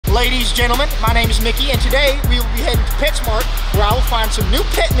Ladies, gentlemen, my name is Mickey, and today we will be heading to PetSmart, where I will find some new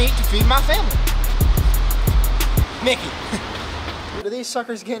pet meat to feed my family. Mickey. Do these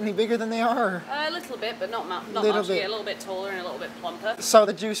suckers get any bigger than they are? A little bit, but not much. Bit. Yeah, a little bit taller and a little bit plumper. So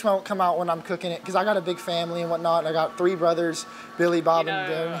the juice won't come out when I'm cooking it, because I got a big family and whatnot. I got 3 brothers, Billy, Bob,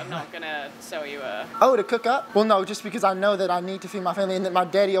 and Darren. I'm not gonna sell you a... Oh, to cook up? Well, no, just because I know that I need to feed my family, and that my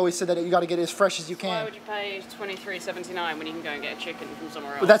daddy always said that you got to get it as fresh as you can. Why would you pay $23.79 when you can go and get a chicken from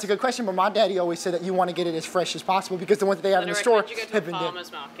somewhere else? Well, that's a good question, but my daddy always said that you want to get it as fresh as possible, because the ones that they have in the store have been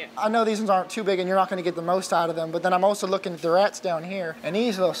farmer's market. I know these ones aren't too big, and you're not going to get the most out of them, but then I'm also looking at the rats down here, and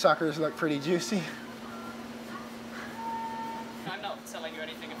these little suckers look pretty juicy. I'm not selling you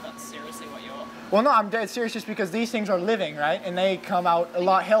anything if that's seriously what you're... Well, no, I'm dead serious, just because these things are living, right? And they come out a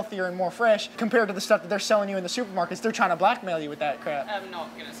lot healthier and more fresh compared to the stuff that they're selling you in the supermarkets. They're trying to blackmail you with that crap. I'm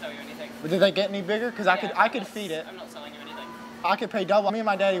not going to sell you anything. But did they get any bigger? Because yeah, I could feed it. I'm not selling you anything. I could pay double. Me and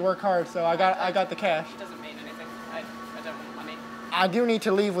my daddy work hard, so I got the cash. It doesn't mean anything. I don't want money. I do need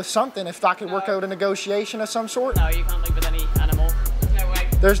to leave with something. If I could work out a negotiation of some sort. No, you can't leave with any animal. No way.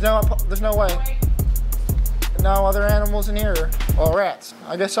 There's no way. No other animals in here. Or rats.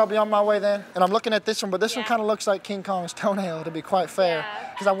 I guess I'll be on my way then. And I'm looking at this one, but this one kind of looks like King Kong's toenail, to be quite fair.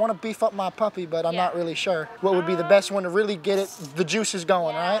 Because I want to beef up my puppy, but I'm not really sure what would be the best one to really get it, the juices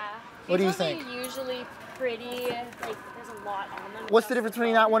going, right? What do you think? Usually pretty, like there's a lot on them. What's the difference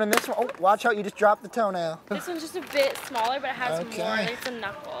between that one and this one? Oh, watch out, you just dropped the toenail. This one's just a bit smaller, but it has more. It's a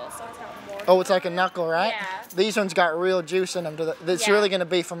knuckle, so it's got more. Oh, it's like a knuckle, right? Yeah. These ones got real juice in them. That's really going to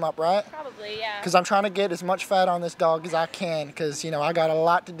beef them up, right? Probably, yeah. Because I'm trying to get as much fat on this dog as I can, because, you know, I got a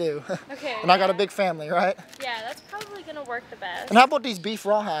lot to do. Okay. And I got a big family, right? Yeah, that's probably going to work the best. And how about these beef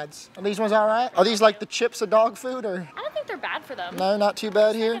rawhides? Are these ones all right? Are these like the chips of dog food, or? I don't think they're bad for them. No, not too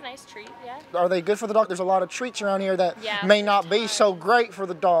bad here? Like a nice treat, yeah. Are they good for the dog? There's a lot of treats around here that may not be so great for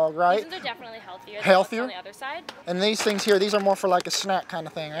the dog, right? These are definitely healthier. Healthier? On the other side. And these things here, these are more for like a snack kind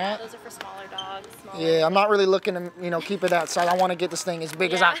of thing, right? Yeah, those are for smaller dogs. Yeah, I'm not really looking to, you know, keep it outside. I want to get this thing as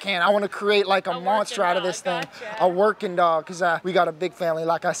big as I can. I want to create like a monster out of this thing. A working dog, because we got a big family,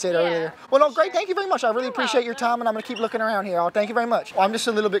 like I said earlier. Well, no, great. Thank you very much. I really appreciate your time, and I'm going to keep looking around here. Thank you very much. Well, I'm just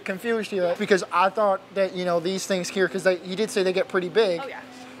a little bit confused here, because I thought that, you know, these things here, because he did say they get pretty big. Oh, yeah.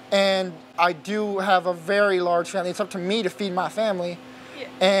 And I do have a very large family. It's up to me to feed my family. Yeah.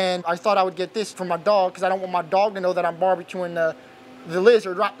 And I thought I would get this for my dog, because I don't want my dog to know that I'm barbecuing the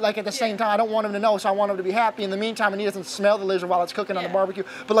lizard, right? Like at the same time, I don't want him to know, so I want him to be happy in the meantime, and he doesn't smell the lizard while it's cooking on the barbecue.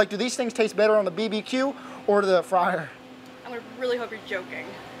 But like, do these things taste better on the BBQ or the fryer? I would really hope you're joking.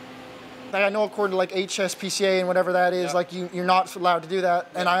 Like, I know according to like HSPCA and whatever that is, like you're not allowed to do that.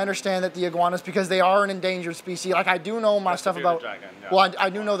 And I understand that the iguanas, because they are an endangered species. Like, I do know my stuff about. Dragon, well, I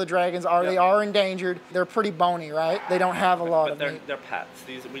do know the dragons are. They are endangered. They're pretty bony, right? They don't have a lot of meat. They're pets.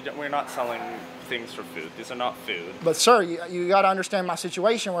 We're not selling things for food. These are not food. But sir, you got to understand my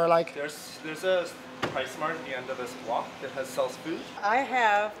situation where like. There's a PriceSmart at the end of this block that sells food. I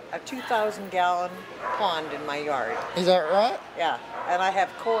have a 2,000-gallon pond in my yard. Is that right? Yeah, and I have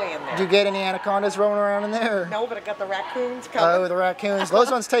koi in there. Did you get any anacondas rolling around in there? No, but I got the raccoons coming. Oh, the raccoons.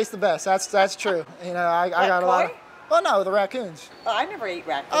 Those ones taste the best. That's true. You know, I got a lot of. Well, no, the raccoons. Oh, I never eat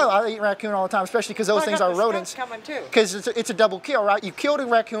raccoon. Oh, I eat raccoon all the time, especially because those things are rodents. Coming too. Because it's a double kill, right? You kill the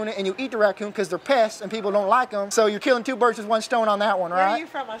raccoon and you eat the raccoon because they're pests and people don't like them. So you're killing 2 birds with 1 stone on that one, right? Where are you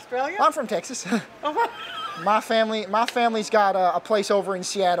from, Australia? I'm from Texas. My family's got a place over in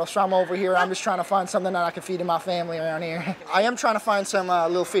Seattle, so I'm over here. I'm just trying to find something that I can feed to my family around here. I am trying to find some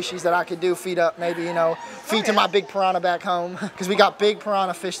little fishies that I could feed up, maybe, you know, feed to my big piranha back home. Because we got big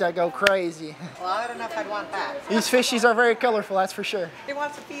piranha fish that go crazy. Well, I don't know if I'd want that. These fishies are very colorful, that's for sure. He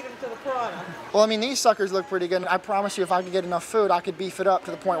wants to feed them to the piranha. Well, I mean, these suckers look pretty good. I promise you, if I could get enough food, I could beef it up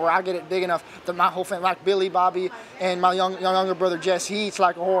to the point where I get it big enough that my whole family, like Billy, Bobby, and my younger brother Jess, he eats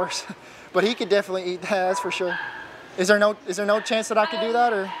like a horse. But he could definitely eat that, that's for sure. Is there no chance that I could do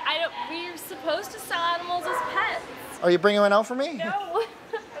that, or? We're supposed to sell animals as pets. Are you bringing one out for me? No,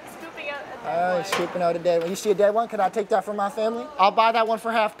 I'm scooping out a dead one. Oh, scooping out a dead one. You see a dead one? Can I take that for my family? I'll buy that one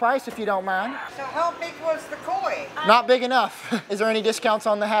for half price if you don't mind. So how big was the koi? Not big enough. Is there any discounts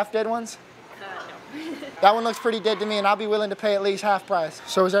on the half dead ones? No. That one looks pretty dead to me, and I'll be willing to pay at least half price.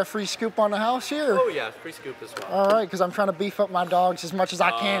 So is that free scoop on the house here? Oh yeah, free scoop as well. All right, because I'm trying to beef up my dogs as much as I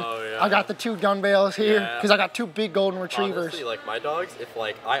can. Oh, yeah. I got the 2 gun bales here, because I got 2 big golden retrievers. Honestly, like my dogs, if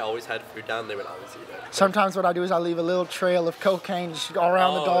like I always had food down, they would always eat it. Sometimes what I do is I leave a little trail of cocaine just all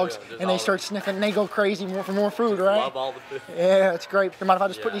around the dogs, and they start sniffing, and they go crazy for more food, right? Love all the food. Yeah, it's great. Do you mind if I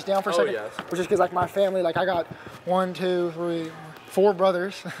just put these down for a second? Yes. Just because like my family, like I got 1, 2, 3, 4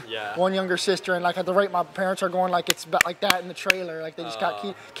 brothers, Yeah. 1 younger sister, and like at the rate my parents are going, like it's about like that in the trailer. Like they just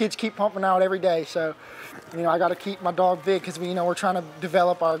got kids keep pumping out every day. So, you know, I got to keep my dog big because you know we're trying to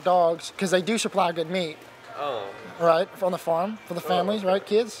develop our dogs because they do supply good meat. Oh. Right, on the farm for the families, right,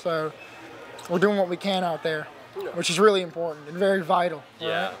 kids. So we're doing what we can out there, which is really important and very vital.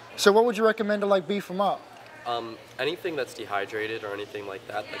 Yeah. Right? So what would you recommend to like beef them up? Anything that's dehydrated or anything like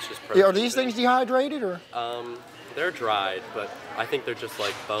that, that's just Yeah, are protein. these things dehydrated or? They're dried, but I think they're just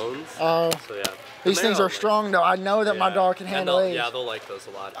like bones. Oh. So yeah. These things are strong though. I know that my dog can handle these. Yeah, they'll like those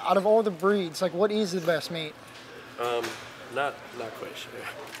a lot. Out of all the breeds, like what is the best meat? Not quite sure.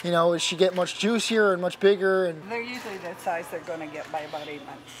 You know, does she get much juicier and much bigger? And They're usually the size they're going to get by about 8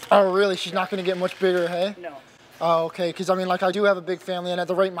 months. oh, really? She's not going to get much bigger, hey? No. Oh, okay. Because I mean, like I do have a big family, and at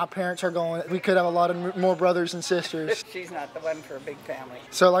the rate my parents are going, we could have a lot of more brothers and sisters. She's not the one for a big family.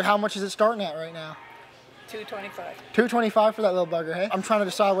 So, like, how much is it starting at right now? $225. $225 for that little bugger, hey? I'm trying to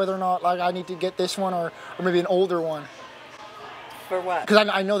decide whether or not like I need to get this one or maybe an older one. For what? Because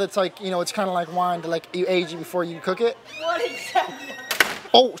I know that's like, you know, it's kind of like wine to like you age it before you cook it. What exactly?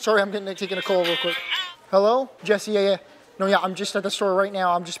 Oh, sorry, I'm taking a call real quick. Hello? Jesse, yeah. No, yeah, I'm just at the store right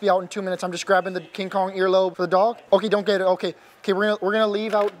now. I'm just be out in 2 minutes. I'm just grabbing the King Kong earlobe for the dog. Okay, don't get it. Okay, we're gonna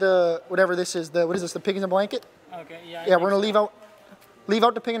leave out the whatever this is. What is this? The pig in the blanket? Okay, yeah. Yeah, we're gonna leave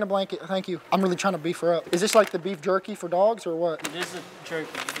out the pig in the blanket. Thank you. I'm really trying to beef her up. Is this like the beef jerky for dogs or what? This is jerky.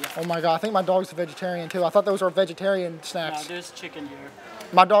 Yeah. Oh my god, I think my dog's a vegetarian too. I thought those were vegetarian No, snacks. there's chicken here.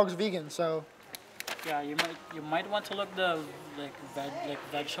 My dog's vegan, so. Yeah, you might want to look the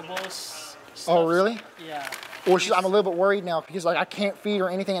vegetables. Oh really? Yeah. Or I'm a little bit worried now because like I can't feed her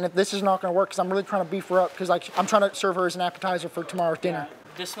anything, and if this is not gonna work, because I'm really trying to beef her up, because like I'm trying to serve her as an appetizer for tomorrow's dinner.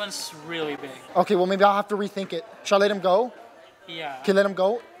 Yeah, this one's really big. Okay, well maybe I'll have to rethink it. Should I let him go? Yeah. Can I let him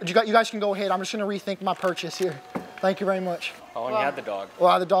go? You guys can go ahead. I'm just gonna rethink my purchase here. Thank you very much. How long you had the dog?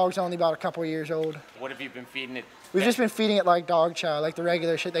 Well, the dog's only about a couple of years old. What have you been feeding it? We've just been feeding it like dog chow, like the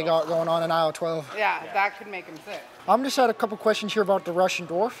regular shit they got going on in aisle 12. Yeah, that could make him sick. I'm just had a couple questions here about the Russian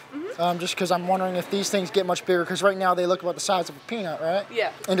dwarf, just because I'm wondering if these things get much bigger, because right now they look about the size of a peanut, right?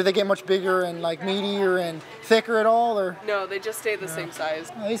 Yeah. And do they get much bigger and like meatier and thicker at all, or? No, they just stay the same size.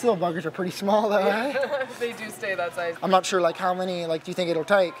 Oh, these little buggers are pretty small though, right? They do stay that size. I'm not sure like how many like do you think it'll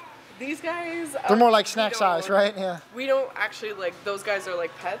take? These guys. They're more like we snack don't- size, right? Yeah. We don't actually like those guys are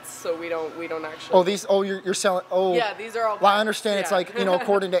like pets, so we don't actually. Oh, you're selling. Oh. Yeah, these are all. Well, I pets, understand it's yeah. like, you know,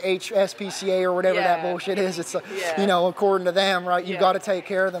 according to HSPCA or whatever that Yeah. bullshit is, it's, Yeah. you know, according to them, right, you Yeah. got to take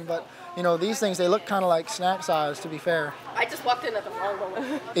care of them. But, you know, these things, they look kind of like snack size, to be fair. I just walked in at the wrong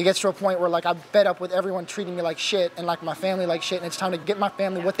moment. It gets to a point where, like, I fed up with everyone treating me like shit and, like, my family like shit, and it's time to get my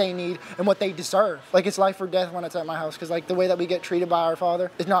family what they need and what they deserve. Like, it's life or death when it's at my house, because, like, the way that we get treated by our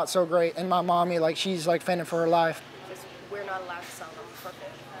father is not so great. And my mommy, like, she's, like, fending for her life. We're not allowed to sell them for fish.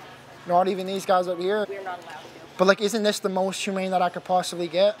 Not even these guys up here. We're not allowed to. But, like, isn't this the most humane that I could possibly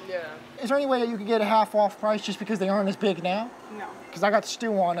get? Yeah. Is there any way that you could get a half off price just because they aren't as big now? No. Because I got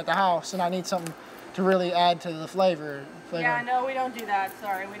stew on at the house and I need something to really add to the flavor. Yeah, no, we don't do that.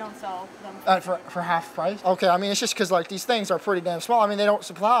 Sorry, we don't sell them. For half price? Okay, I mean, it's just because, like, these things are pretty damn small. I mean, they don't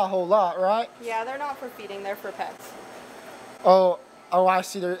supply a whole lot, right? Yeah, they're not for feeding. They're for pets. Oh, I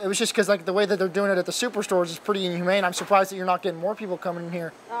see. It was just because, like, the way that they're doing it at the superstores is pretty inhumane. I'm surprised that you're not getting more people coming in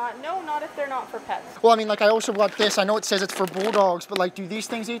here. No, not if they're not for pets. Well, I mean, like, I also got this. I know it says it's for bulldogs, but, like, do these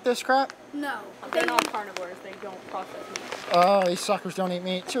things eat this crap? No. They're not carnivores. They don't process meat. Oh, these suckers don't eat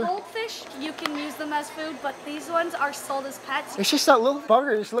meat. Sure. Goldfish, you can use them as food, but these ones are sold as pets. It's just that little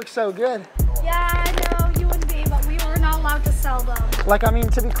bugger. It just looks so good. Yeah, I know you wouldn't be, but we were not allowed to sell them. Like, I mean,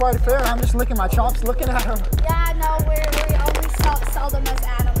 to be quite fair, I'm just licking my chops looking at them. Yeah, no, we only sell them as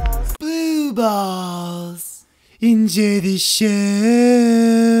animals. Blue Ballz. Enjoy the show.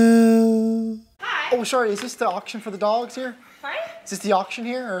 Hi. Oh, sorry. Is this the auction for the dogs here? Sorry? Is this the auction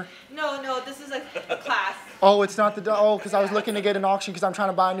here, or? No, this is a class. Oh, it's not the dog. Oh, because I was looking to get an auction because I'm trying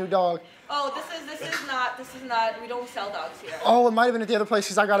to buy a new dog. Oh, this is not. We don't sell dogs here. Oh, it might have been at the other place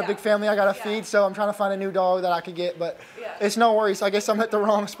because I got a big family I got to feed, so I'm trying to find a new dog that I could get, but it's no worries. I guess I'm at the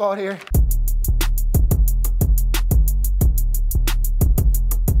wrong spot here.